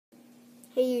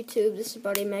Hey YouTube, this is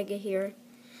Buddy Mega here.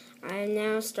 I am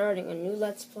now starting a new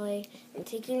Let's Play and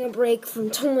taking a break from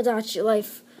Tomodachi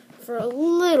Life for a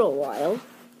little while.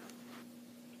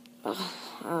 Hold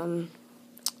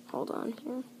on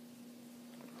here.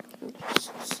 Let me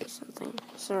just see something.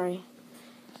 Sorry.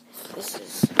 This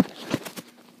is...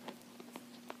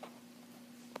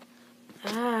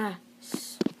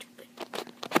 stupid.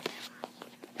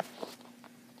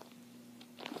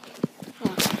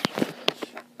 Oh.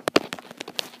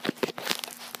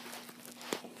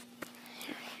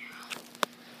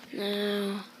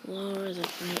 Now, lower the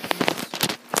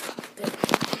brightness a bit.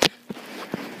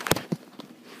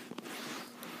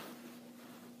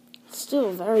 It's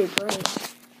still very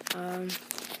bright.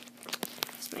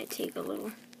 This might take a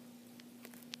little.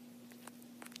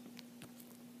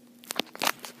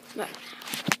 But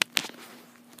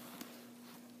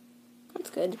that's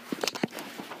good.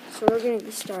 So we're going to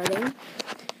be starting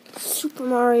Super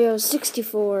Mario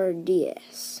 64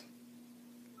 DS.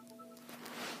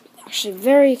 Actually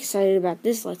very excited about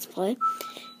this Let's Play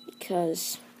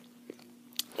because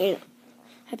I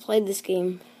played this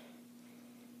game.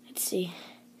 Let's see,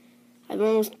 I've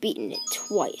almost beaten it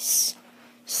twice,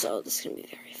 so this is gonna be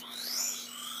very fun.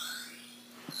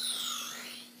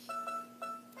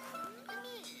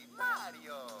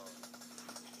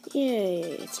 Yay,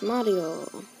 it's Mario.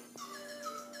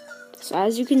 So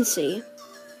as you can see,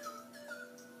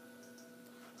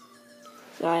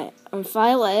 on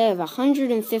file I have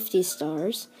 150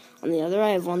 stars. On the other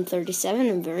I have 137.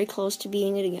 I'm very close to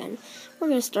beating it again. We're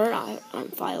going to start on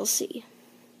file C.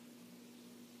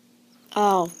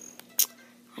 Oh,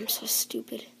 I'm so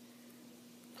stupid.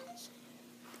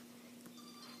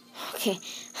 Okay,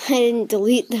 I didn't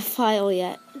delete the file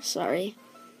yet. Sorry.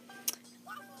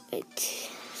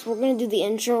 So we're going to do the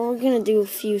intro. We're going to do a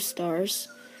few stars.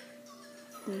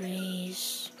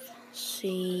 Raise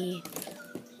C.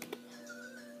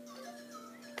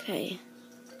 Okay.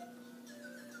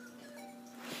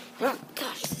 Oh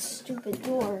gosh, this stupid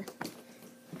door.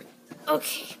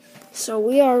 Okay, so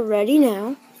we are ready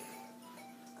now.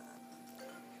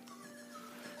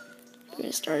 I'm going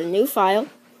to start a new file.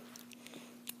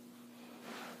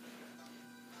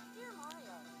 Dear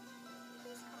Mario,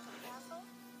 please come to the castle.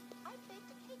 I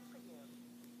baked a cake for you.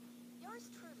 Yours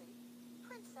truly,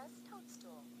 Princess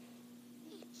Toadstool.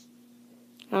 Peach.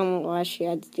 I don't know why she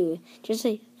had to do it. Just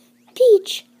say,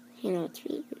 Peach. You know, it's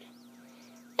really weird.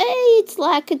 Hey, it's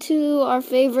Lakitu, our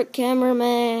favorite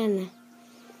cameraman.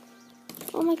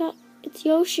 Oh my god, it's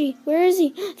Yoshi. Where is he?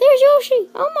 There's Yoshi.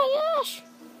 Oh my gosh.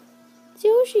 It's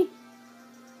Yoshi.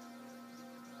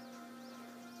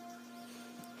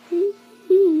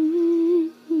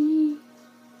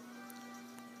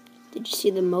 Did you see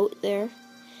the moat there?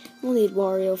 We'll need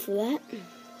Wario for that.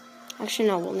 Actually,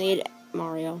 no, we'll need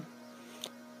Mario.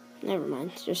 Never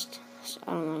mind, just,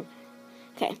 I don't know.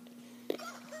 Okay.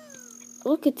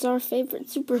 Look, it's our favorite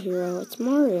superhero. It's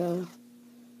Mario.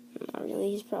 Not really,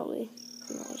 he's probably...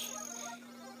 It's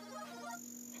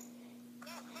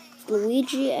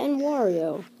Luigi and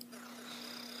Wario.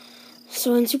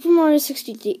 So in Super Mario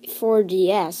 64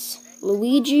 DS,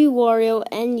 Luigi, Wario,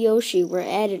 and Yoshi were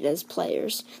added as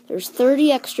players. There's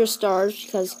 30 extra stars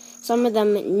because some of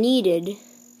them needed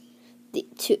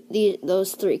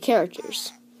those three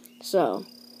characters. So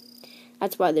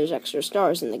that's why there's extra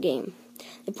stars in the game.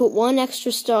 They put one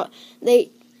extra star.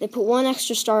 They put one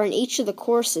extra star in each of the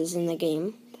courses in the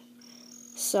game.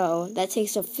 So that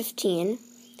takes up 15.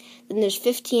 Then there's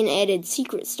 15 added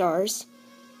secret stars.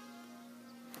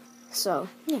 So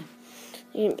yeah,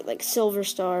 you're gonna be like silver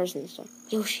stars and stuff.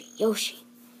 Yoshi, Yoshi.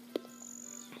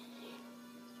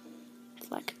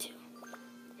 It's like a two.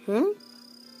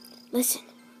 Listen.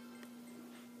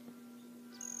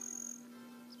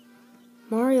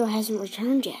 Mario hasn't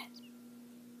returned yet.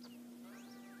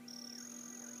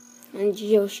 And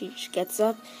Yoshi just gets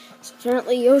up. So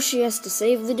apparently Yoshi has to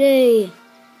save the day.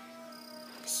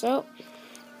 So,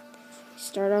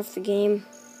 start off the game.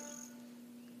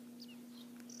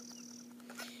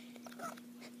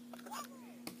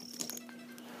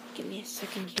 Give me a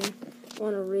second here. I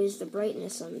want to raise the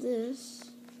brightness on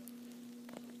this.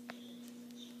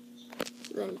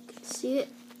 So then you can see it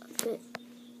a bit.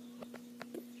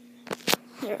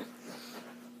 There.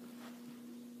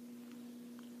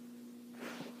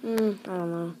 I don't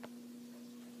know.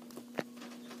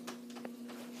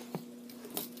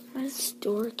 Why does this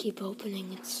door keep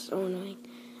opening? It's so annoying.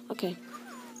 Okay.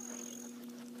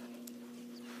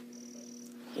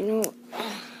 You know,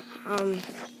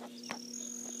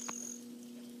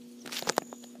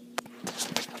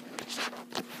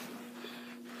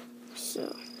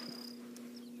 so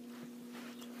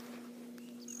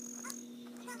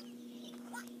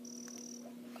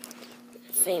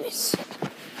famous.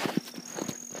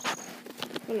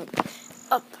 I'm gonna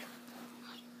up.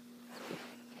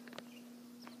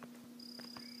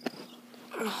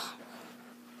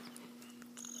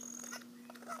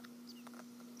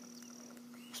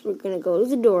 So we're gonna go to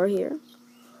the door here.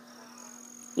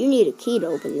 You need a key to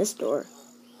open this door.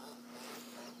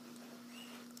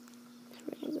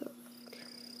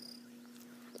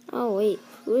 Oh wait,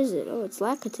 who is it? Oh, it's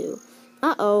Lakitu.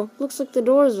 Uh-oh, looks like the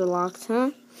doors are locked,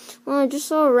 huh? Well, I just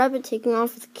saw a rabbit taking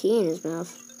off with a key in his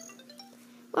mouth.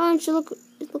 Why don't you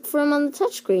look for him on the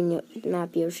touchscreen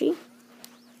map, Yoshi?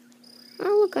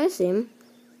 Oh, look, I see him.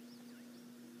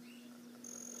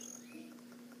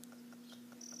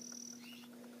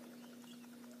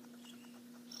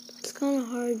 It's kind of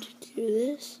hard to do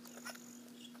this.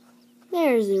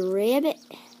 There's the rabbit.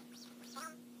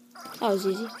 That was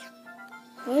easy.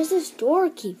 Why does this door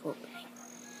keep opening?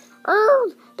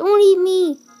 Oh, don't eat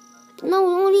me. No,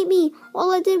 don't eat me.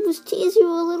 All I did was tease you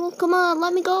a little. Come on,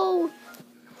 let me go.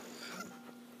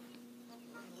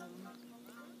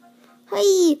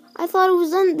 Hey, I thought it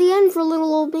was the end for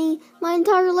little old me. My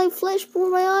entire life flashed before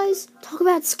my eyes. Talk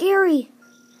about scary.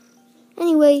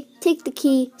 Anyway, take the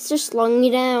key. It's just slowing me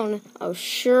down. Oh,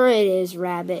 sure it is,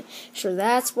 Rabbit. Sure,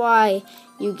 that's why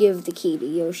you give the key to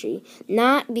Yoshi.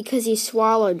 Not because he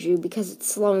swallowed you, because it's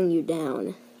slowing you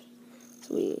down.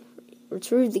 So we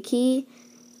retrieved the key,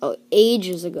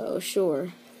 ages ago,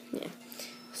 sure. Yeah.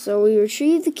 So we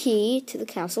retrieved the key to the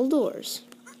castle doors.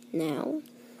 Now,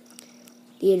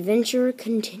 the adventure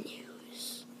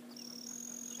continues.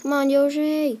 Come on,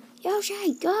 Yoshi.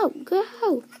 Yoshi, go,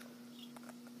 go.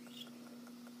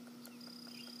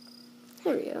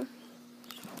 There we go.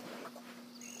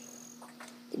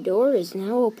 The door is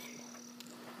now open.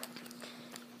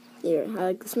 There,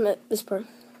 I like this part.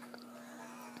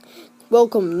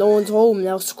 Welcome, no one's home.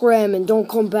 Now scram and don't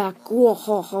come back. Wah,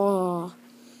 ha, ha.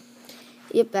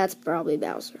 Yep, that's probably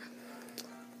Bowser.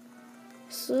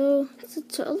 So, it's a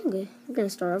Toad. Okay, we're gonna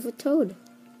start off with Toad.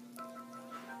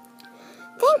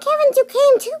 Thank heavens you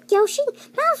came too, Yoshi.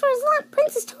 Bowser has locked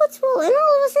Princess Toadstool and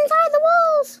all of us inside the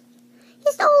walls.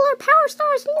 He stole our power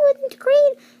stars and knew to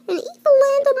create an evil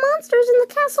land of monsters in the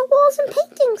castle walls and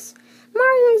paintings.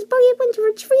 Mario and his buddy went to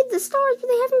retrieve the stars, but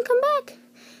they haven't come back.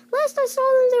 Last I saw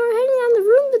them, they were heading down the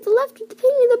room to the left with the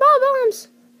painting of the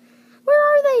Bob-ombs. Where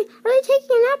are they? Are they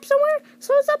taking a nap somewhere?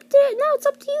 So it's up to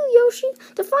you, Yoshi,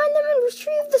 to find them and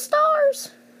retrieve the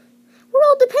stars. We're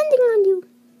all depending on you.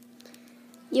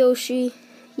 Yoshi,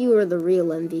 you are the real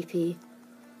MVP.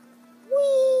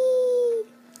 Whee!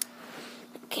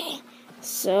 Okay,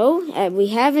 so we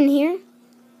have in here,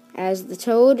 as the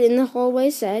Toad in the hallway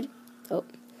said, oh,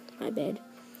 my bad,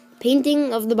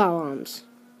 painting of the Bob-ombs.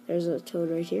 There's a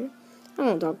Toad right here. I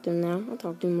won't talk to him now. I'll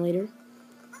talk to him later.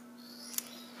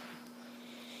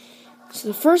 So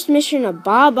the first mission of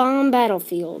Bob-omb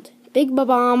Battlefield. Big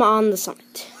Bob-omb on the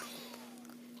summit.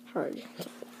 Hard to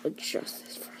adjust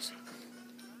this for a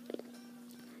second.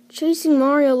 Chasing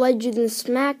Mario led you to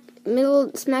smack in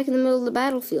the middle of the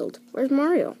battlefield. Where's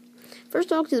Mario? First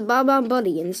talk to the Bob-omb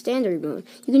buddy in the standard mode.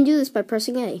 You can do this by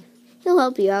pressing A. He'll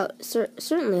help you out.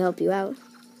 Certainly help you out.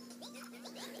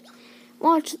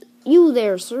 Watch you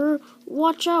there, sir.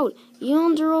 Watch out.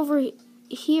 Yonder over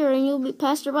here and you'll be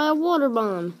passed by a water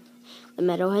bomb. The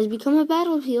meadow has become a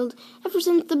battlefield ever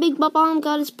since the big Bob-omb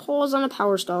got his paws on a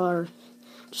power star.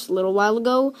 Just a little while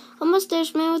ago, a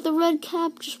mustache man with a red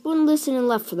cap just wouldn't listen and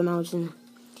left for the mountain.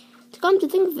 To come to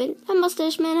think of it, that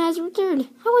mustache man has returned.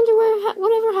 I wonder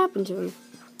whatever happened to him.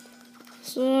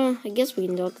 So, I guess we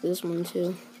can talk to this one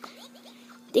too.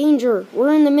 Danger!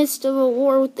 We're in the midst of a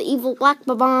war with the evil Black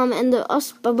Bob-omb and the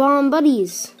us Bob-omb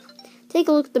buddies. Take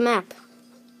a look at the map.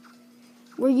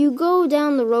 Where you go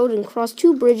down the road and cross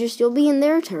 2 bridges, you'll be in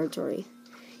their territory.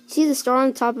 See the star on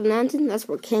the top of the mountain? That's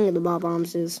where King of the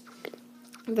Bob-ombs is.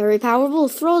 Very powerful,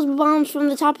 throws bombs from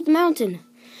the top of the mountain.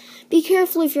 Be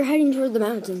careful if you're heading toward the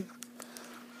mountain.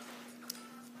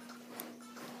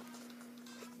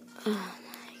 Oh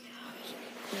my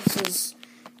gosh. This is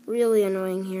really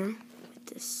annoying here.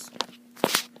 This.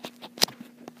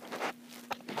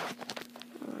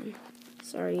 Hold on.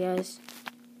 Sorry, guys.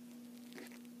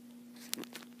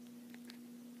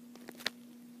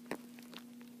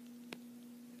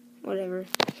 Whatever.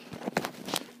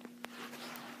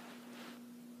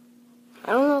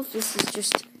 I don't know if this is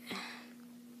just...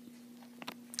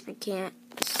 I can't.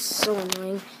 This is so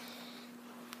annoying.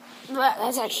 But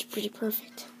that's actually pretty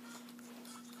perfect.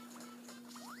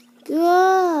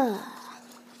 Good.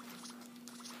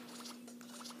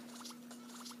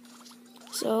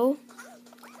 So,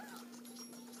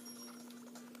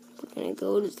 we're going to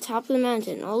go to the top of the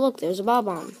mountain. Oh, look, there's a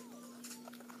Bob-omb.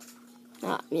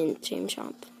 Not in Team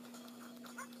Chomp.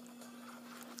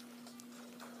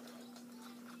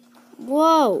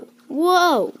 Whoa!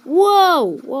 Whoa!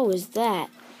 Whoa! What was that?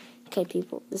 Okay,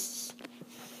 people, this is...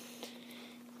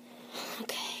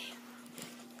 Okay.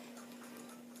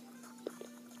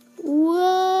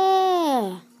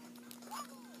 Whoa!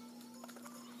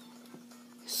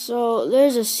 So,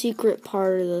 there's a secret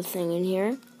part of the thing in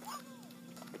here.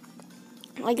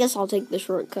 I guess I'll take the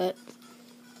shortcut.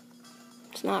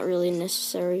 It's not really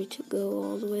necessary to go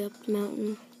all the way up the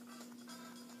mountain.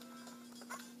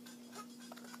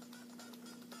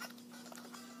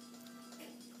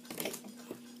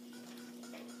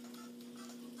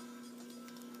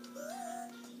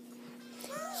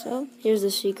 So, here's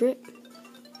the secret.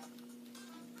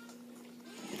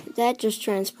 That just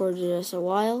transported us a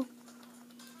while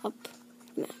up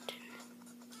the mountain.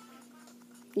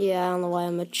 Yeah, I don't know why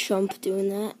I'm a chump doing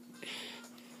that.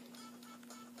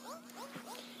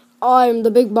 I'm the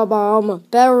big Bob-omb,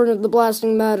 Baron of the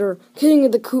blasting matter, king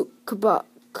of the kabooms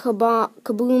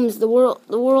the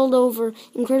world over.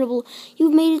 Incredible,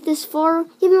 you've made it this far,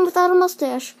 even without a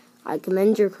mustache. I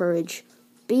commend your courage.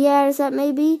 Be as that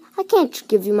may be, I can't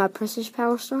give you my precious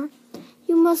power star.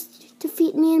 You must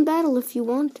defeat me in battle if you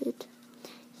want it.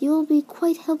 You'll be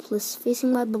quite helpless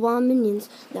facing my Bob-omb minions.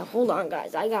 Now hold on,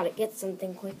 guys, I gotta get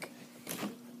something quick.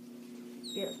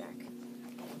 Be right back.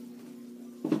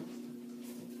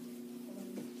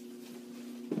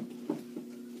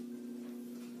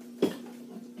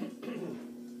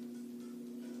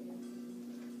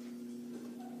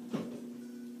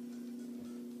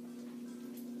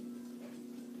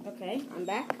 Okay, I'm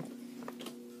back.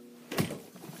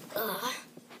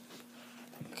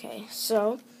 Okay,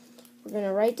 so we're going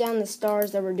to write down the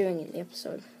stars that we're doing in the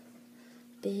episode.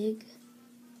 Big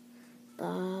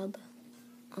Bob-omb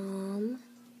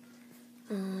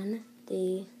on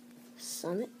the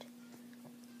summit.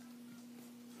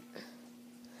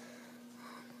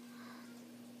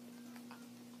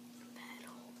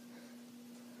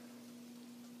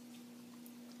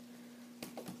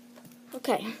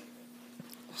 Okay.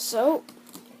 So,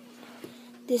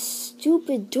 this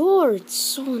stupid door, it's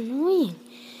so annoying.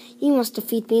 You must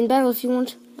defeat me in battle if you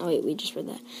want. Oh wait, we just read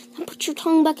that. Now put your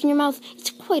tongue back in your mouth. It's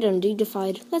quite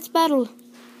undignified. Let's battle.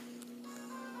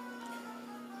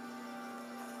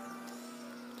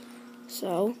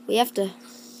 So, we have to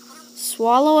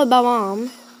swallow a Bob-omb,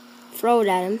 throw it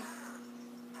at him,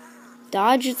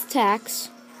 dodge its attacks.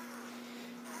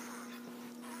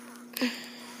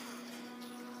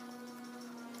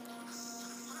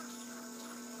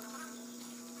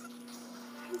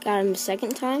 Got him a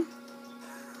second time.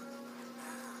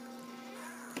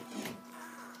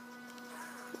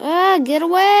 Ah, get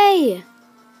away!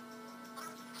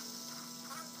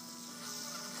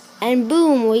 And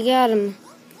boom, we got him.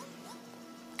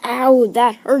 Ow,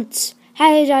 that hurts. How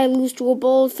did I lose to a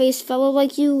bald-faced fellow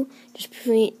like you?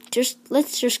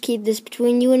 Let's just keep this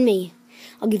between you and me.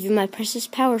 I'll give you my precious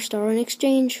power star in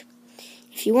exchange.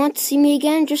 If you want to see me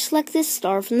again, just select this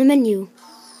star from the menu.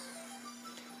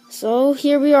 So,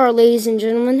 here we are, ladies and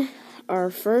gentlemen, our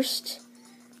first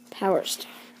power star.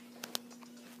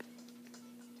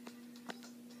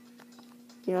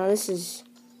 You know, this is...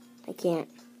 I can't.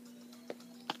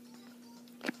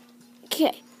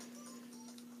 Okay.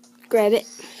 Grab it.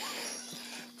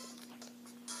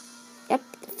 Yep,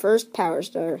 the first power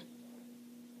star.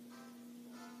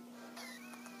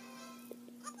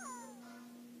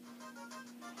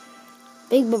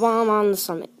 Big Bob-omb on the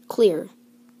summit. Clear.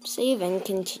 Save and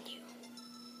continue.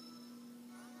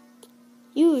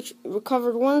 You've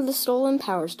recovered one of the stolen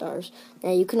power stars.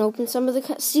 Now you can open some of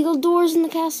the sealed doors in the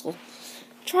castle.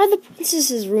 Try the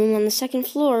princess's room on the second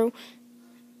floor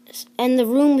and the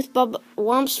room with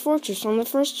Bob-omb's fortress on the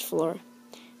first floor.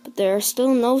 But there are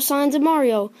still no signs of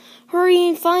Mario. Hurry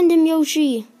and find him,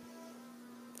 Yoshi.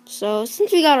 So,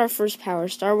 since we got our first power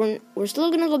star, we're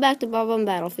still going to go back to Bob-omb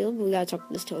Battlefield, but we got to talk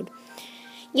to this toad.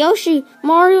 Yoshi,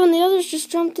 Mario, and the others just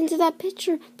jumped into that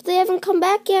picture, but they haven't come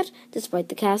back yet, despite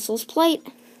the castle's plight.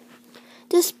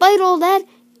 Despite all that,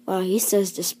 well, he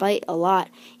says despite a lot.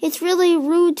 It's really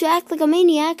rude to act like a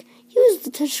maniac. Use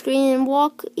the touchscreen and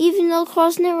walk, even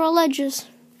across narrow ledges.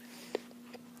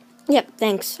 Yep,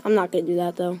 thanks. I'm not going to do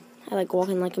that, though. I like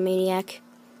walking like a maniac.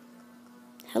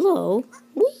 Hello.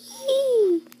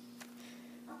 Whee!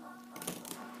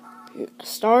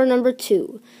 Star number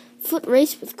 2.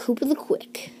 Footrace with Koopa the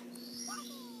Quick.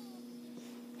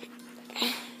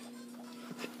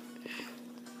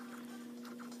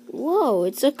 Whoa,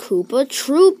 it's a Koopa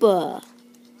Troopa.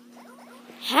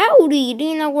 Howdy, do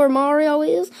you know where Mario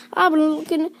is? I've been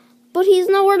looking, but he's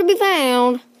nowhere to be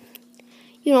found.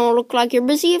 You don't look like you're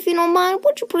busy. If you don't mind,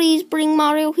 would you please bring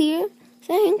Mario here?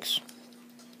 Thanks.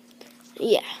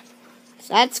 Yeah.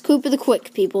 So that's Koopa the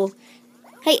Quick, people.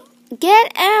 Hey,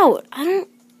 get out! I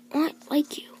don't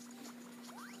like you.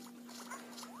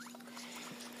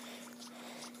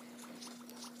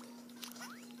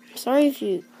 Sorry if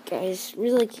you guys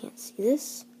really can't see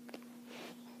this.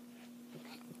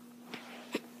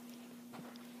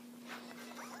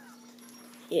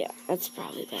 Yeah, that's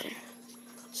probably better.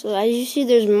 So as you see,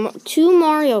 there's 2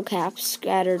 Mario caps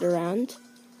scattered around.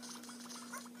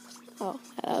 Oh,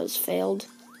 that was failed.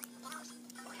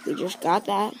 We just got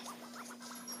that.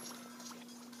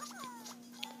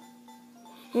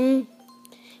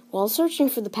 While searching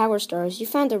for the power stars, you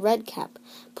found a red cap.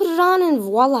 Put it on and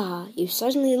voila! You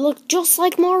suddenly look just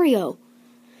like Mario.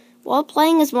 While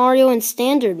playing as Mario in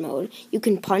standard mode, you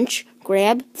can punch,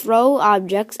 grab, throw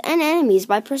objects and enemies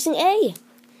by pressing A.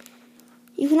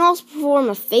 You can also perform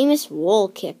a famous wall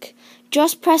kick.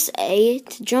 Just press A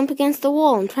to jump against the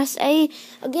wall and press A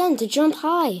again to jump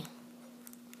high.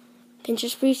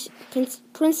 Princess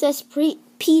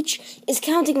Peach is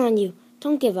counting on you.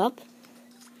 Don't give up.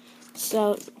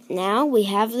 So now we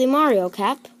have the Mario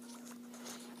cap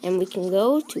and we can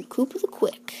go to Koopa the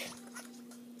Quick.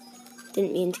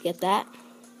 Didn't mean to get that.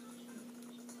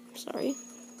 Sorry.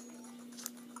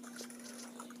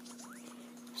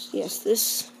 So yes,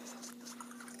 this.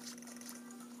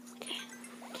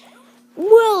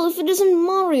 Well, if it isn't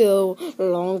Mario,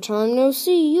 long time no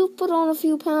see. You put on a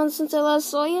few pounds since I last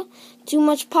saw you. Too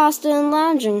much pasta and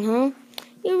lounging, huh?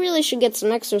 You really should get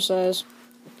some exercise.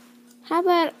 How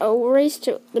about a race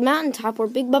to the mountaintop where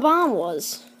Big Bob-omb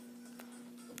was?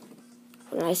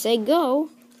 When I say go,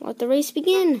 let the race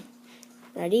begin.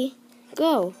 Ready?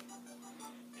 Go.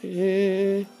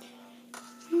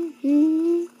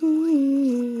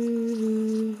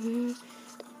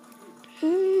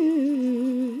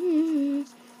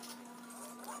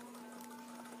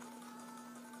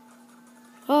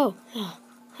 Oh.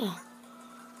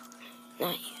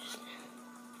 Not used.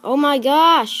 Oh my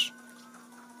gosh.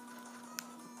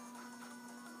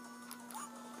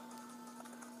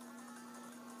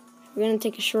 We're going to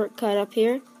take a shortcut up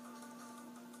here.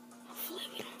 Hopefully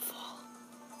we don't fall.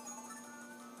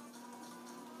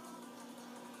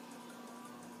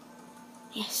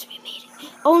 Yes, we made it.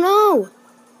 Oh no!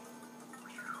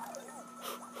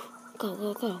 Go,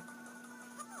 go, go.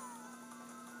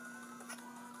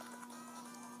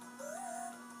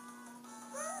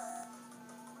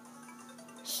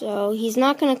 So, he's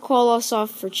not going to call us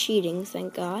off for cheating,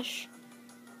 thank gosh.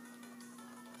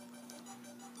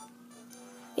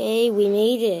 Hey, we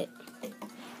made it.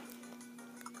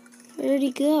 Where'd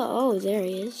he go? Oh, there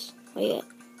he is. Wait.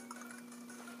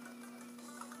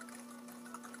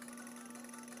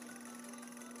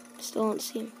 Still don't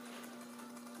see him.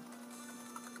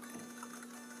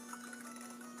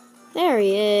 There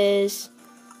he is.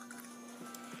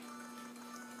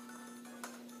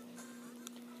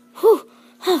 Whew.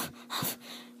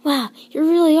 Wow, you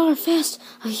really are fast.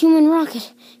 A human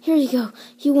rocket. Here you go.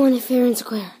 You won it fair and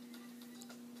square.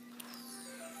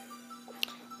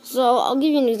 So, I'll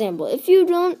give you an example. If you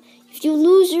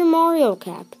lose your Mario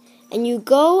cap and you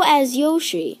go as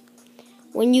Yoshi,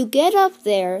 when you get up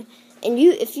there and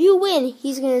if you win,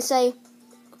 he's going to say,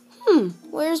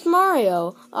 where's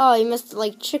Mario? Oh, he must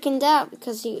have chickened out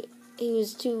because he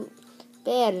was too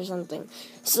bad or something.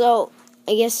 So,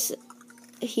 I guess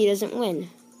he doesn't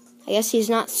win. I guess he's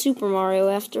not Super Mario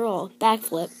after all.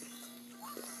 Backflip.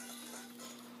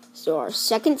 So, our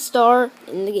second star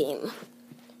in the game.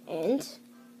 And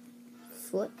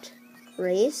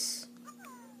Footrace.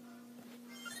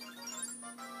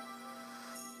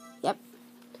 Yep.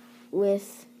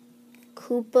 With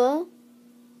Koopa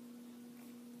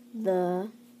the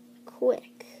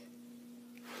Quick.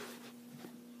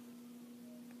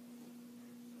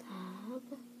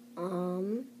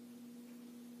 Bob-omb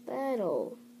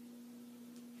Battlefield.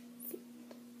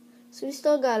 So we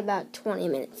still got about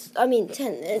 10 minutes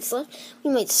left. We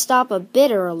might stop a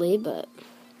bit early, but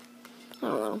I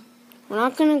don't know. We're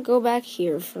not going to go back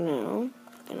here for now.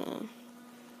 We're going to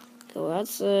go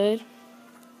outside.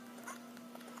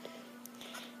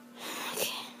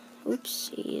 Okay.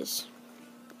 Oopsies.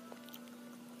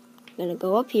 I'm going to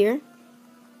go up here.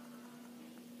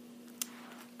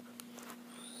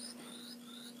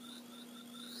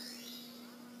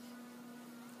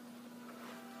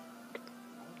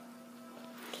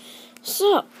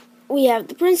 So, we have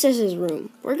the princess's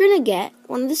room. We're going to get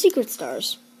one of the secret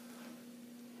stars.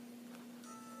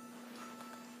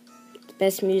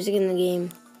 Best music in the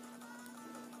game.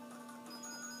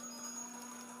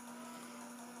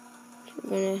 We're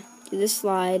gonna do the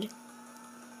slide.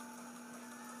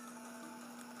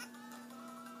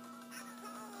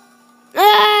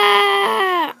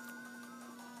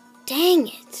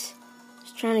 Dang it.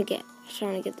 Just trying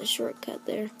to get the shortcut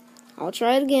there. I'll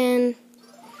try it again.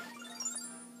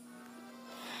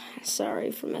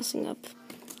 Sorry for messing up.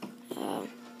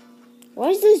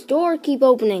 Why does this door keep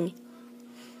opening?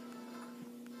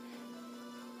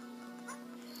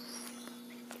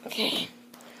 Okay.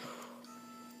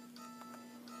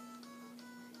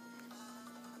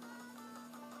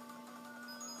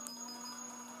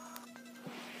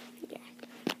 Yeah.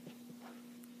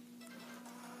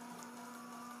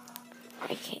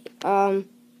 Okay.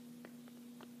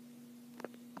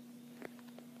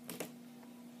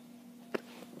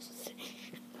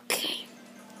 Okay.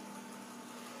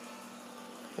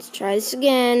 Let's try this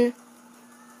again.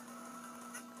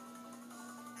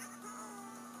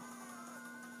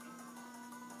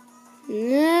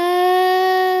 No!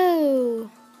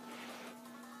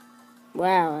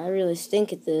 Wow, I really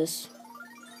stink at this.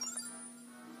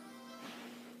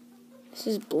 This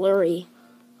is blurry.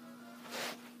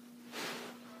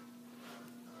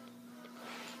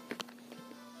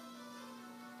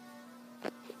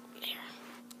 There.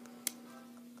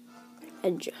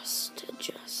 Adjust.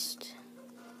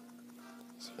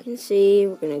 As you can see,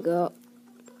 we're gonna go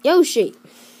Yoshi!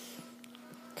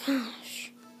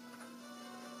 Gosh.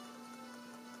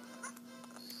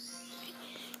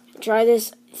 Try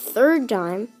this third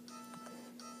time.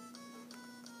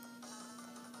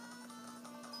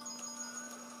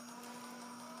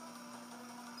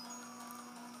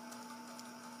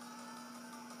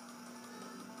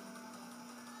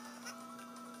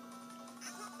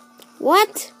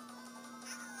 What?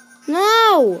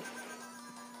 No!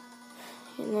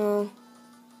 You know,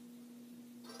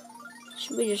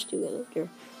 should we just do it later?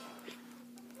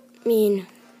 I mean,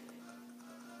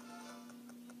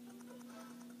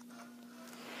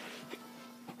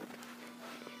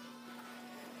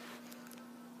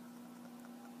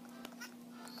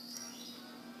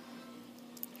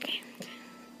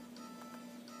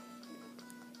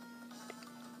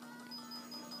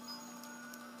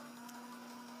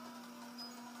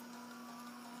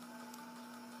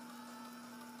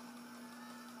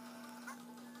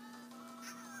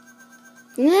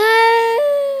 no!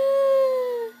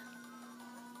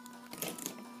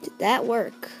 Did that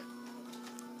work?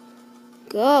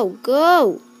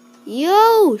 Go!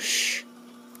 Yosh!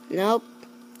 Nope.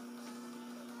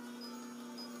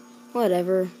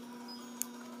 Whatever.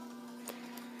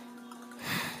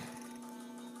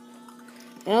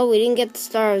 Well, we didn't get the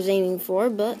star I was aiming for,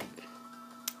 but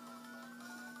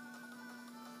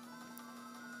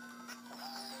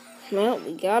well,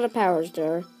 we got a power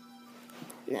star.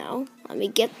 Now, let me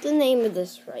get the name of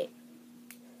this right.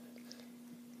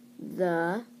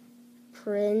 The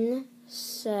Princess's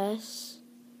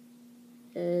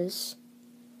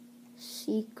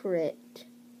Secret.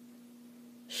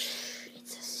 Shh,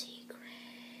 it's a secret.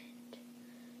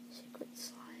 Secret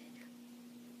slide.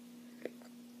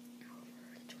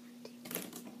 Over 20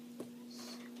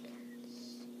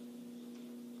 seconds.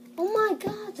 Oh my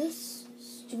god, this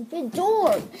stupid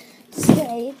door.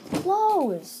 Stay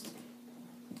closed.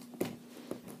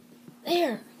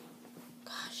 There.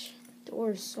 Gosh, the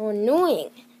door is so annoying.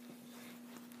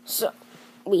 So,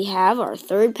 we have our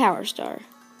third power star.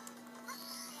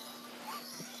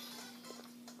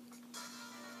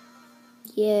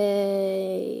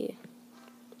 Yay.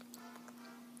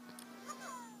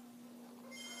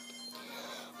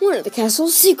 One of the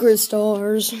castle's secret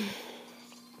stars.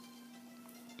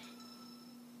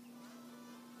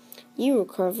 You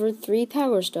recovered 3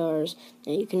 power stars.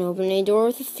 Now you can open a door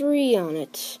with a 3 on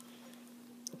it.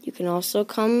 You can also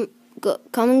come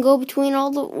and go between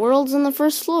all the worlds on the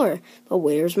first floor. But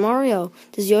where's Mario?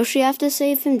 Does Yoshi have to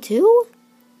save him too?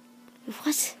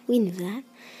 What? We knew that.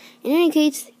 In any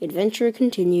case, the adventure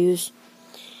continues.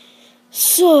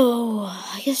 So,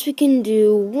 I guess we can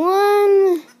do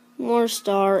one more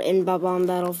star in Bob-omb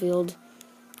Battlefield.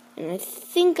 And I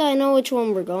think I know which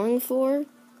one we're going for.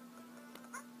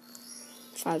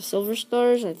 5 silver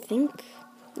stars, I think.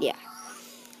 Yeah.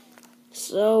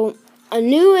 So, a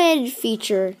new added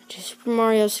feature to Super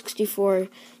Mario 64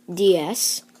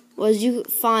 DS was you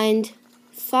find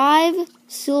 5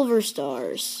 silver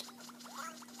stars.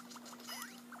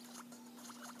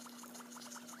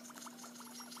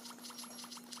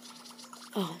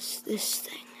 Oh, it's this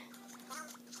thing.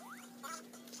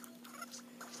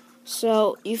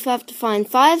 So, you have to find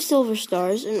 5 silver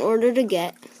stars in order to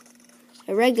get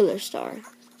a regular star.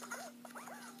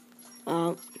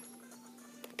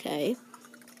 Okay.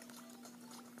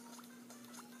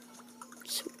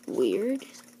 It's weird.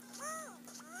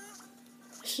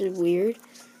 This is weird.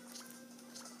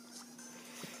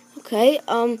 Okay,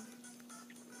 oh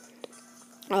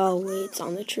wait, it's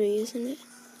on the tree, isn't it?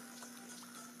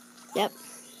 Yep.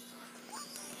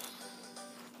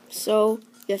 So,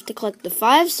 you have to collect the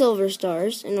 5 silver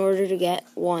stars in order to get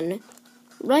 1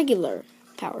 regular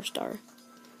power star.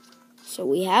 So,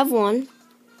 we have 1.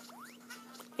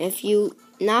 If you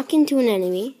knock into an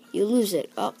enemy, you lose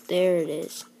it. Oh, there it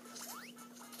is.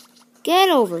 Get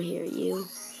over here, you.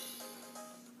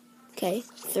 Okay,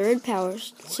 second power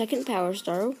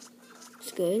star.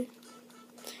 It's good.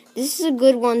 This is a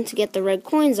good one to get the red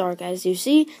coins arc. As you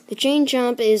see, the chain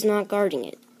jump is not guarding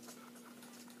it.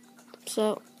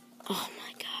 So, oh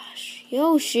my gosh.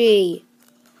 Yoshi!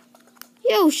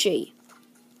 Yoshi!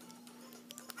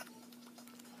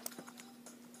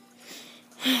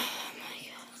 Oh my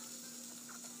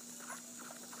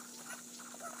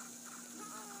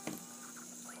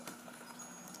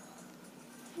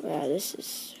god. Wow, this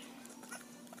is...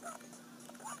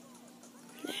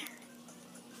 There.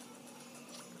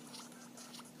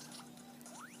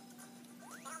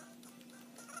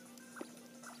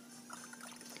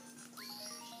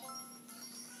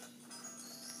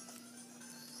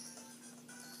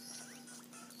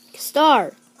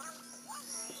 Star.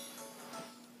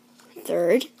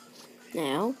 3rd.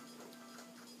 Now.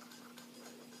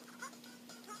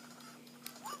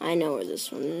 I know where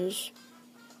this one is.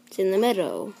 It's in the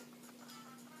meadow.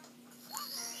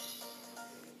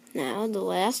 Now, the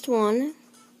last one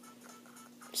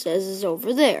says is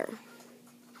over there.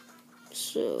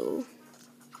 So...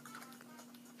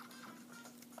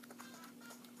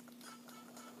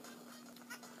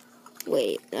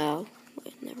 Wait, never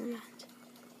mind.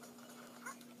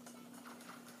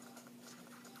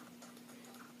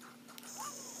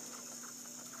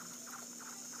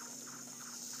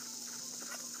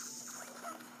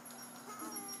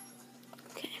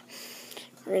 Okay,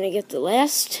 we're gonna get the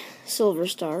last silver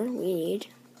star we need.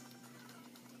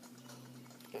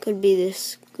 Could be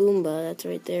this Goomba that's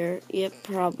right there. Yep,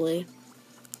 probably.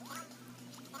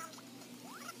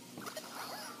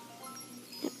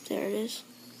 Yep, there it is.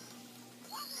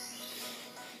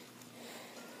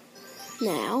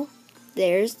 Now,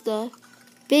 there's the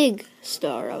big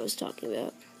star I was talking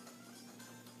about.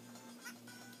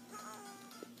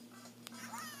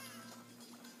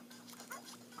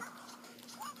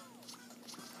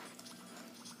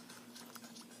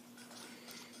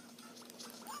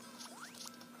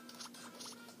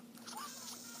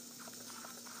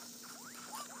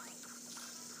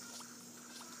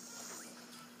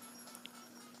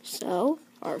 So,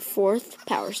 our 4th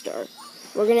power star.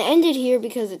 We're going to end it here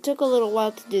because it took a little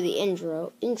while to do the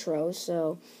intro,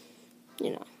 so,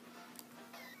 you know.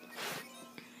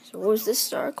 So what was this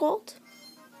star called?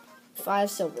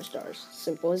 5 silver stars.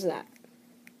 Simple as that.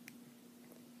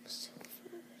 Silver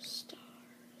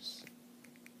stars.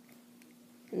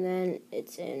 And then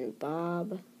it's in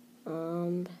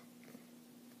Bob-omb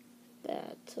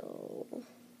Battlefield.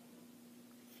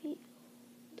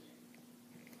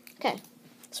 Okay,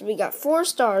 so we got 4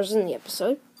 stars in the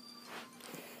episode.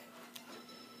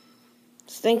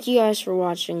 Thank you guys for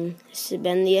watching. This has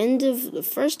been the end of the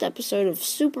first episode of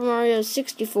Super Mario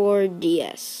 64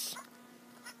 DS.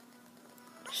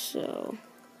 So,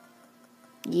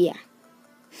 yeah.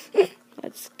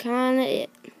 That's kind of it.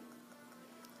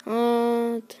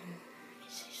 Let me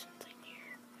see something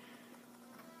here.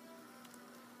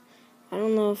 I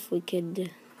don't know if we could...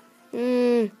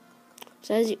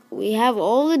 Says we have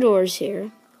all the doors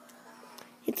here.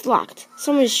 It's locked.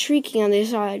 Someone is shrieking on the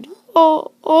side.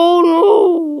 Oh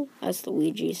no! That's the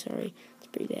Ouija, sorry. It's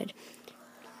pretty bad.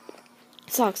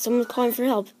 It's locked. Someone's calling for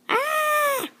help.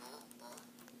 Ah!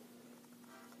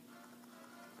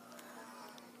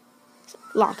 It's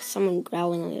locked. Someone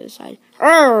growling on the other side.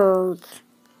 Arrgh!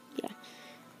 Yeah.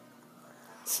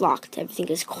 It's locked. Everything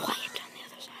is quiet on the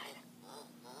other side.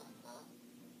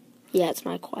 Yeah, it's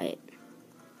not quiet.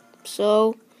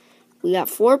 So, we got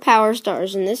 4 power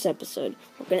stars in this episode.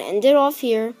 We're going to end it off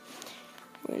here.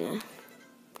 We're going to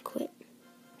quit.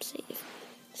 Save.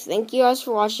 So thank you guys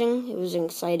for watching. It was an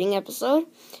exciting episode.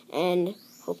 And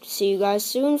hope to see you guys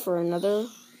soon for another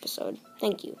episode.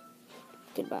 Thank you.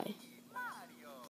 Goodbye.